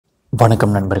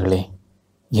வணக்கம் நண்பர்களே,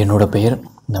 என்னோட பெயர்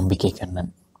நம்பிக்கை கண்ணன்.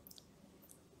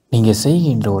 நீங்கள்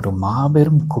செய்கின்ற ஒரு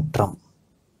மாபெரும் குற்றம்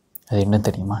அது என்ன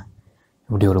தெரியுமா?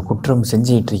 இப்படி ஒரு குற்றம்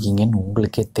செஞ்சிகிட்டு இருக்கீங்கன்னு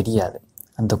உங்களுக்கே தெரியாது.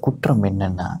 அந்த குற்றம்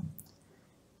என்னன்னா,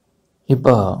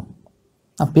 இப்போ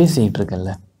நான் பேசிக்கிட்டு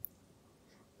இருக்கேன்ல,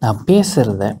 நான்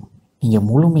பேசுகிறத நீங்கள்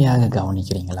முழுமையாக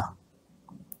கவனிக்கிறீங்களா?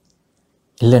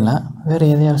 இல்லைன்னா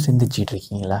வேறு எதையாவது சிந்திச்சிட்டு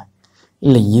இருக்கீங்களா?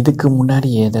 இல்லை இதுக்கு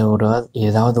முன்னாடி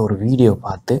ஏதாவது ஒரு வீடியோ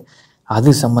பார்த்து அது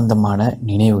சம்பந்தமான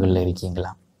நினைவுகளில் இருக்கீங்களா?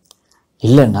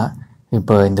 இல்லைன்னா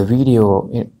இப்போ இந்த வீடியோ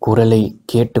குரலை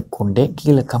கேட்டுக்கொண்டே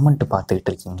கீழே கமெண்ட்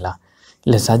பார்த்துக்கிட்டு இருக்கீங்களா?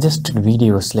 இல்லை சஜஸ்டட்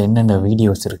வீடியோஸில் என்னென்ன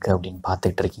வீடியோஸ் இருக்குது அப்படின்னு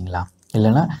பார்த்துக்கிட்டு இருக்கீங்களா?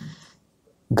 இல்லைன்னா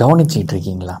கவனிச்சிக்கிட்டு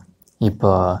இருக்கீங்களா?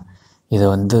 இப்போ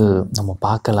இதை நம்ம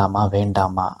பார்க்கலாமா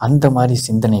வேண்டாமா அந்த மாதிரி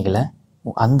சிந்தனைகளை,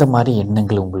 அந்த மாதிரி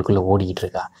எண்ணங்கள் உங்களுக்குள்ளே ஓடிக்கிட்டு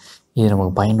இருக்கா? இது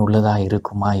நமக்கு பயனுள்ளதாக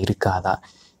இருக்குமா இருக்காதா?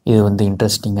 இது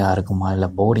இன்ட்ரெஸ்டிங்காக இருக்குமா இல்லை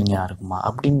போரிங்காக இருக்குமா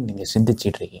அப்படின்னு நீங்கள்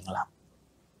சிந்திச்சிட்டு இருக்கீங்களா?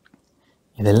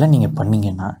 இதெல்லாம் நீங்கள்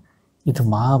பண்ணிங்கன்னா இது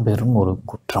மாபெரும் ஒரு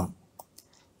குற்றம்.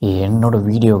 இது என்னோடய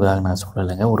வீடியோக்காக நான்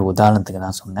சொல்லலைங்க, ஒரு உதாரணத்துக்கு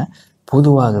தான் சொன்னேன்.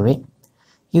 பொதுவாகவே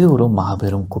இது ஒரு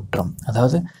மாபெரும் குற்றம்.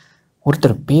 அதாவது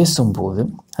ஒருத்தர் பேசும்போது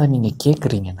அதை நீங்கள்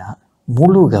கேட்குறீங்கன்னா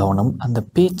முழு கவனம் அந்த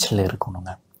பேச்சில்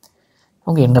இருக்கணுங்க.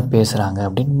 அவங்க என்ன பேசுகிறாங்க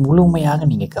அப்படின்னு முழுமையாக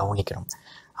நீங்கள் கவனிக்கணும்.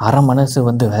 அரை மனசு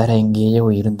வேறு எங்கேயோ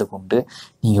இருந்து கொண்டு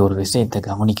நீங்கள் ஒரு விஷயத்தை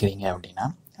கவனிக்கிறீங்க அப்படின்னா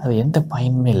அது எந்த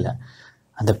பயனுமே இல்லை.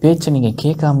 அந்த பேச்சை நீங்கள்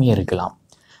கேட்காமையே இருக்கலாம்.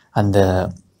 அந்த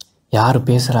யார்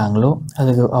பேசுகிறாங்களோ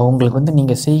அதுக்கு அவங்களுக்கு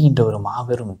நீங்கள் செய்கின்ற ஒரு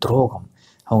மாபெரும் துரோகம்.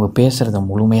 அவங்க பேசுகிறத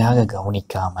முழுமையாக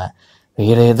கவனிக்காமல்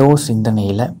வேறு ஏதோ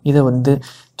சிந்தனையில் இதை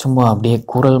சும்மா அப்படியே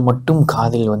குரல் மட்டும்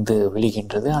காதில்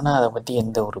விழுகின்றது. ஆனால் அதை பற்றி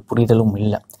எந்த ஒரு புரிதலும்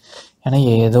இல்லை. ஏன்னா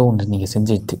ஏதோ ஒன்று நீங்கள்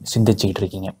சிந்திச்சுக்கிட்டு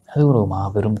இருக்கீங்க. அது ஒரு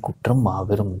மாபெரும் குற்றம்,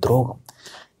 மாபெரும் துரோகம்.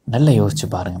 நல்லா யோசிச்சு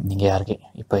பாருங்கள். நீங்கள் யாருக்கிட்ட,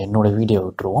 இப்போ என்னோடய வீடியோ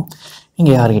விட்டுருவோம்,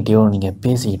 நீங்கள் யார்கிட்டையோ நீங்கள்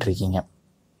பேசிக்கிட்டு இருக்கீங்க.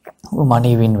 உங்கள்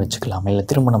மனைவின்னு வச்சுக்கலாம், இல்லை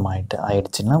திருமணம்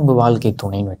ஆயிடுச்சுன்னா உங்கள் வாழ்க்கை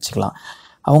துணைன்னு வச்சுக்கலாம்.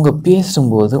 அவங்க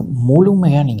பேசும்போது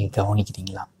முழுமையாக நீங்கள்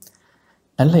கவனிக்கிறீங்களா?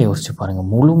 நல்லா யோசிச்சு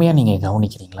பாருங்கள். முழுமையாக நீங்கள்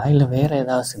கவனிக்கிறீங்களா இல்லை வேறு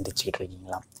ஏதாவது சிந்திச்சுக்கிட்டு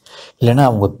இருக்கீங்களா? இல்லைன்னா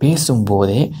அவங்க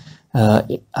பேசும்போதே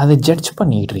அதை ஜட்ஜ்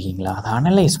பண்ணிகிட்டு இருக்கீங்களா? அதை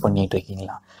அனலைஸ் பண்ணிகிட்டு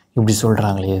இருக்கீங்களா? இப்படி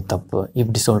சொல்கிறாங்களே இது தப்பு,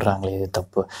 இப்படி சொல்கிறாங்களே இது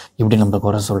தப்பு, இப்படி நம்ம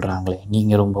குறை சொல்கிறாங்களே,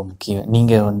 நீங்கள் ரொம்ப முக்கியம்,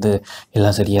 நீங்கள்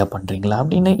எல்லாம் சரியாக பண்ணுறீங்களா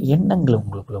அப்படின்னு எண்ணங்கள்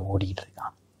உங்களுக்குள்ளே ஓடிக்கிட்டு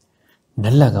இருக்கான்.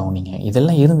 நல்லா கவனிங்க.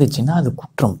 இதெல்லாம் இருந்துச்சுன்னா அது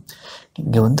குற்றம்.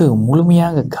 நீங்கள்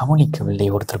முழுமையாக கவனிக்கவில்லை.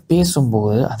 ஒருத்தர்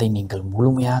பேசும்போது அதை நீங்கள்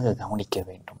முழுமையாக கவனிக்க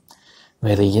வேண்டும்,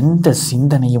 வேறு எந்த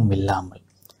சிந்தனையும் இல்லாமல்.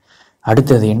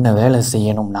 அடுத்தது என்ன வேலை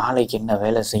செய்யணும், நாளைக்கு என்ன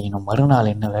வேலை செய்யணும், மறுநாள்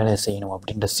என்ன வேலை செய்யணும்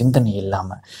அப்படின்ற சிந்தனை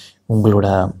இல்லாமல், உங்களோட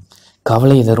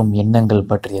கவலை தரும் எண்ணங்கள்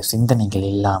பற்றிய சிந்தனைகள்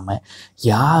இல்லாமல்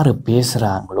யார்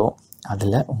பேசுகிறாங்களோ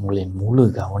அதில் உங்களின் முழு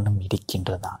கவனம்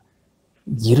இருக்கின்றதா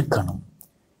இருக்கணும்.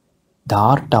 The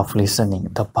art of listening,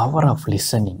 the power of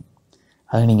listening,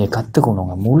 அதை நீங்கள்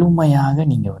கற்றுக்கணுங்க. முழுமையாக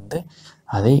நீங்கள்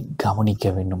அதை கவனிக்க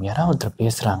வேண்டும். யாராவது ஒருத்தர்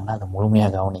பேசுகிறாங்கன்னா அதை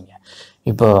முழுமையாக கவனிங்க.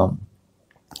 இப்போ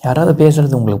யாராவது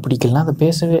பேசுகிறது உங்களுக்கு பிடிக்கலன்னா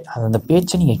அந்த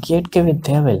பேச்சை நீங்கள் கேட்கவே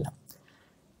தேவையில்லை.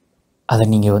 அதை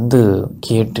நீங்கள்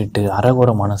கேட்டுட்டு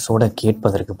அறகுறை மனசோடு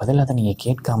கேட்பதற்கு பதில் அதை நீங்கள்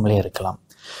கேட்காமலே இருக்கலாம்.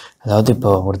 அதாவது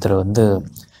இப்போ ஒருத்தர்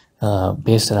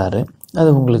பேசுகிறாரு, அது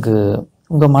உங்களுக்கு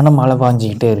உங்கள் மனம்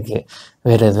அளவாஞ்சிக்கிட்டே இருக்குது,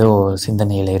 வேறு ஏதோ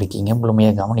சிந்தனையில் இருக்கீங்க,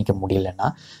 முழுமையாக கவனிக்க முடியலன்னா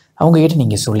அவங்ககிட்ட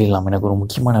நீங்கள் சொல்லிடலாம், எனக்கு ஒரு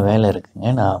முக்கியமான வேலை இருக்குங்க,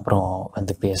 நான் அப்புறம்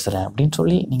பேசுகிறேன் அப்படின்னு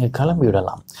சொல்லி நீங்கள் கிளம்பி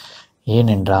விடலாம்.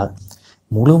 ஏனென்றால்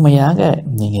முழுமையாக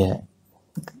நீங்கள்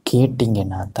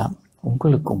கேட்டீங்கன்னா தான்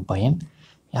உங்களுக்கும் பயன்,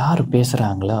 யார்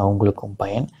பேசுகிறாங்களோ அவங்களுக்கும்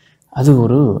பயன். அது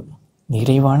ஒரு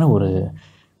நிறைவான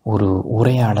ஒரு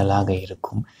உரையாடலாக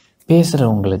இருக்கும்.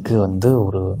 பேசுகிறவங்களுக்கு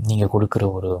ஒரு நீங்கள் கொடுக்குற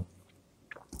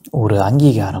ஒரு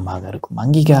அங்கீகாரமாக இருக்கும்.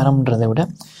 அங்கீகாரம்ன்றதை விட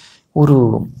ஒரு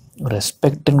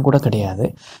ரெஸ்பெக்டுன்னு கூட கிடையாது,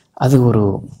 அது ஒரு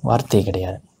வார்த்தை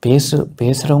கிடையாது.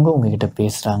 பேசுகிறவங்க உங்ககிட்ட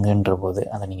பேசுகிறாங்கன்ற போது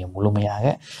அதை நீங்கள்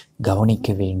முழுமையாக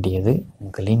கவனிக்க வேண்டியது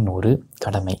உங்களின் ஒரு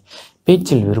கடமை.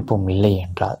 பேச்சில் விருப்பம் இல்லை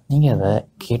என்றால் நீங்கள் அதை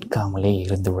கேட்காமலே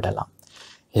இருந்து விடலாம்.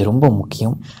 இது ரொம்ப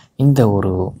முக்கியம். இந்த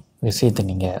ஒரு விஷயத்தை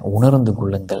நீங்கள் உணர்ந்து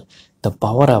கொள்ளுங்கள். த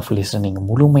பவர் ஆஃப் லிசனிங்,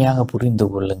 முழுமையாக புரிந்து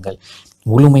கொள்ளுங்கள்,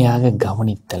 முழுமையாக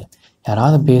கவனித்தல்.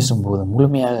 யாராவது பேசும்போது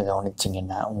முழுமையாக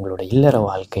கவனிச்சிங்கன்னா உங்களோட இல்லற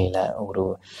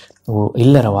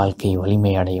வாழ்க்கை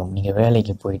வலிமை அடையும். நீங்கள்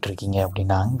வேலைக்கு போயிட்டுருக்கீங்க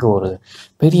அப்படின்னா அங்கே ஒரு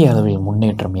பெரிய அளவில்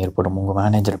முன்னேற்றம் ஏற்படும். உங்கள்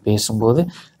மேனேஜர் பேசும்போது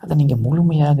அதை நீங்கள்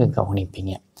முழுமையாக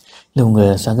கவனிப்பீங்க. இல்லை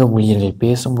உங்கள் சக ஊழியர்கள்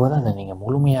பேசும்போது அதை நீங்கள்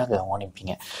முழுமையாக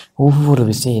கவனிப்பீங்க. ஒவ்வொரு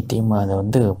விஷயத்தையும் அதை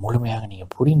முழுமையாக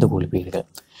நீங்கள் புரிந்து கொள்வீர்கள்.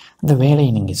 அந்த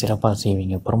வேலையை நீங்கள் சிறப்பாக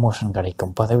செய்வீங்க. ப்ரமோஷன்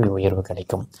கிடைக்கும், பதவி உயர்வு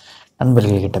கிடைக்கும்.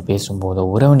 நண்பர்கள்கிட்ட பேசும்போதோ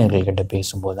உறவினர்கள்கிட்ட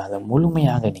பேசும்போதோ அதை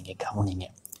முழுமையாக நீங்கள் கவனிங்க.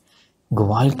 உங்கள்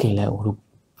வாழ்க்கையில் ஒரு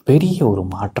பெரிய ஒரு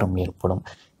மாற்றம் ஏற்படும்.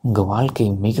 உங்கள் வாழ்க்கை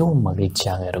மிகவும்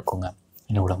மகிழ்ச்சியாக இருக்குங்க.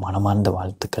 என்னோட மனமார்ந்த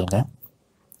வாழ்த்துக்கள்ங்க.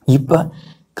 இப்போ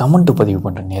கமெண்ட் பதிவு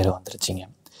பண்ணுற நேரம் வந்துருச்சுங்க.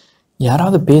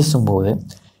 யாராவது பேசும்போது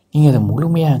நீங்கள் அதை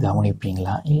முழுமையாக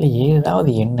கவனிப்பீங்களா, இல்லை ஏதாவது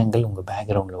எண்ணங்கள் உங்கள்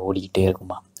பேக்ரவுண்டில் ஓடிக்கிட்டே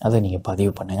இருக்குமா? அதை நீங்கள்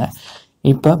பதிவு பண்ணுங்கள்.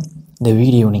 இப்போ இந்த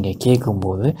வீடியோ நீங்கள்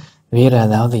கேட்கும்போது வேறு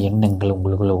ஏதாவது எண்ணங்கள்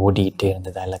உங்களுக்குள்ளே ஓடிக்கிட்டே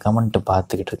இருந்ததா, இல்லை கமெண்ட்டு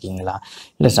பார்த்துக்கிட்டு இருக்கீங்களா,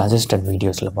 இல்லை சஜஸ்டட்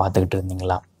வீடியோஸில் பார்த்துக்கிட்டு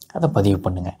இருந்தீங்களா, அதை பதிவு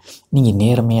பண்ணுங்கள். நீங்கள்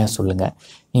நேர்மையாக சொல்லுங்கள்.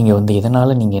 நீங்கள்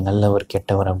இதனால் நீங்கள் நல்லவர்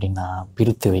கெட்டவர் அப்படின்னு நான்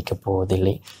பிரித்து வைக்க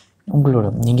போவதில்லை. உங்களோட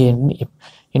நீங்கள்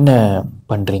என்ன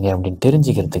பண்ணுறீங்க அப்படின்னு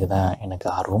தெரிஞ்சுக்கிறதுக்கு தான் எனக்கு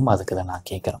ஆர்வம். அதுக்கு தான் நான்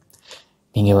கேட்குறேன்.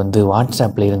 நீங்கள்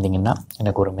வாட்ஸ்அப்பில் இருந்தீங்கன்னா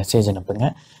எனக்கு ஒரு மெசேஜ் அனுப்புங்க.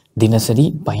 தினசரி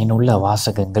பயனுள்ள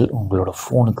வாசகங்கள் உங்களோட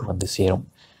ஃபோனுக்கு சேரும்.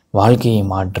 வாழ்க்கையை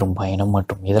மாற்றும் பயணம்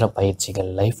மற்றும் இதர பயிற்சிகள்,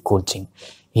 லைஃப் கோச்சிங்,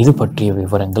 இது பற்றிய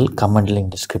விவரங்கள்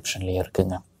கமெண்ட்லையும் டிஸ்கிரிப்ஷன்லேயும்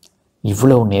இருக்குங்க.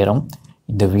 இவ்வளவு நேரம்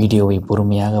இந்த வீடியோவை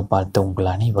பொறுமையாக பார்த்த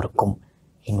உங்கள் அனைவருக்கும்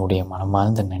என்னுடைய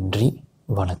மனமார்ந்த நன்றி.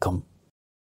 வணக்கம்.